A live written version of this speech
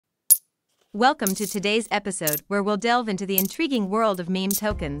Welcome to today's episode where we'll delve into the intriguing world of meme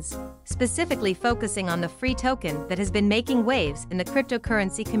tokens, specifically focusing on the free token that has been making waves in the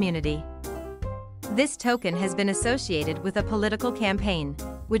cryptocurrency community. This token has been associated with a political campaign,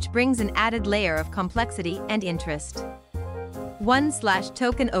 which brings an added layer of complexity and interest.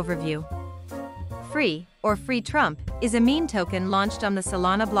 1/Token Overview. Free, or Free Trump, is a meme token launched on the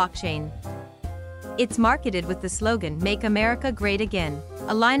Solana blockchain. It's marketed with the slogan "Make America Great Again,"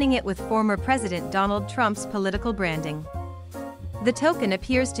 aligning it with former President Donald Trump's political branding. The token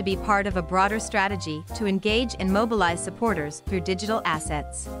appears to be part of a broader strategy to engage and mobilize supporters through digital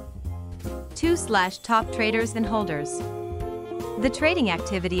assets. 2/Top Traders and Holders. The trading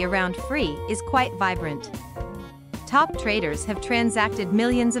activity around Free is quite vibrant. Top traders have transacted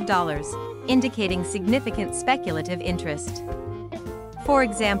millions of dollars, indicating significant speculative interest. For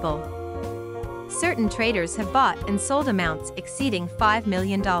example, certain traders have bought and sold amounts exceeding $5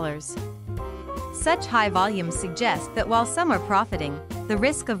 million. Such high volumes suggest that while some are profiting, the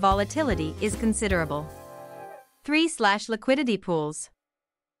risk of volatility is considerable. 3/Liquidity Pools.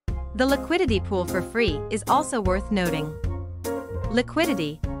 The liquidity pool for Free is also worth noting.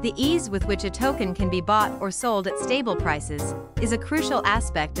 Liquidity, the ease with which a token can be bought or sold at stable prices, is a crucial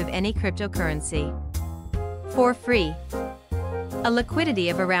aspect of any cryptocurrency. For Free, a liquidity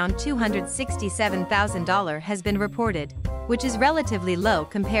of around $267,000 has been reported, which is relatively low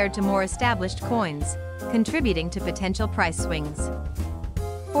compared to more established coins, contributing to potential price swings.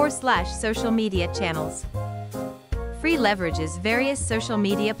 4/Social Media Channels. Free leverages various social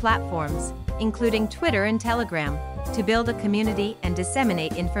media platforms, including Twitter and Telegram, to build a community and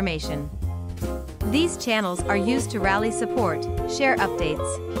disseminate information. These channels are used to rally support, share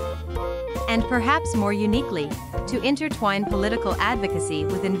updates, and perhaps more uniquely, to intertwine political advocacy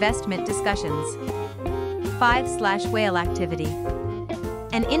with investment discussions. 5/Whale Activity.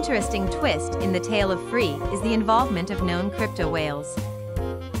 An interesting twist in the tale of Free is the involvement of known crypto whales,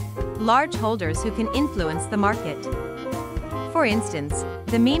 large holders who can influence the market. For instance,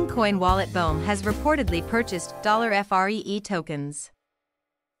 the Memecoin wallet Bohm has reportedly purchased $FREE tokens.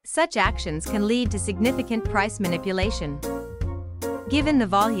 Such actions can lead to significant price manipulation, given the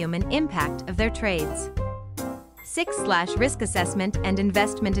volume and impact of their trades. 6/Risk Assessment and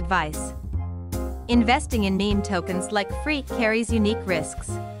Investment Advice. Investing in meme tokens like Free carries unique risks.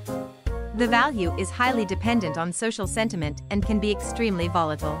 The value is highly dependent on social sentiment and can be extremely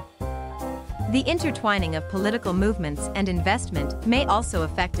volatile. The intertwining of political movements and investment may also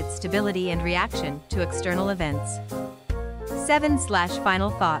affect its stability and reaction to external events. 7/Final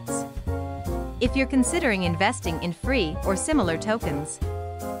Thoughts. If you're considering investing in Free or similar tokens,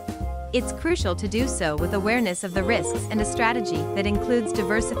 it's crucial to do so with awareness of the risks and a strategy that includes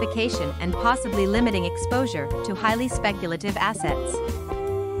diversification and possibly limiting exposure to highly speculative assets.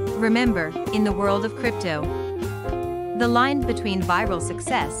 Remember, in the world of crypto, the line between viral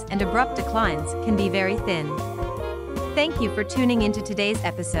success and abrupt declines can be very thin. Thank you for tuning into today's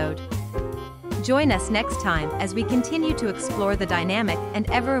episode. Join us next time as we continue to explore the dynamic and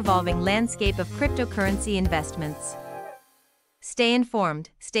ever-evolving landscape of cryptocurrency investments. Stay informed,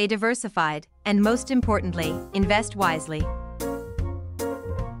 stay diversified, and most importantly, invest wisely.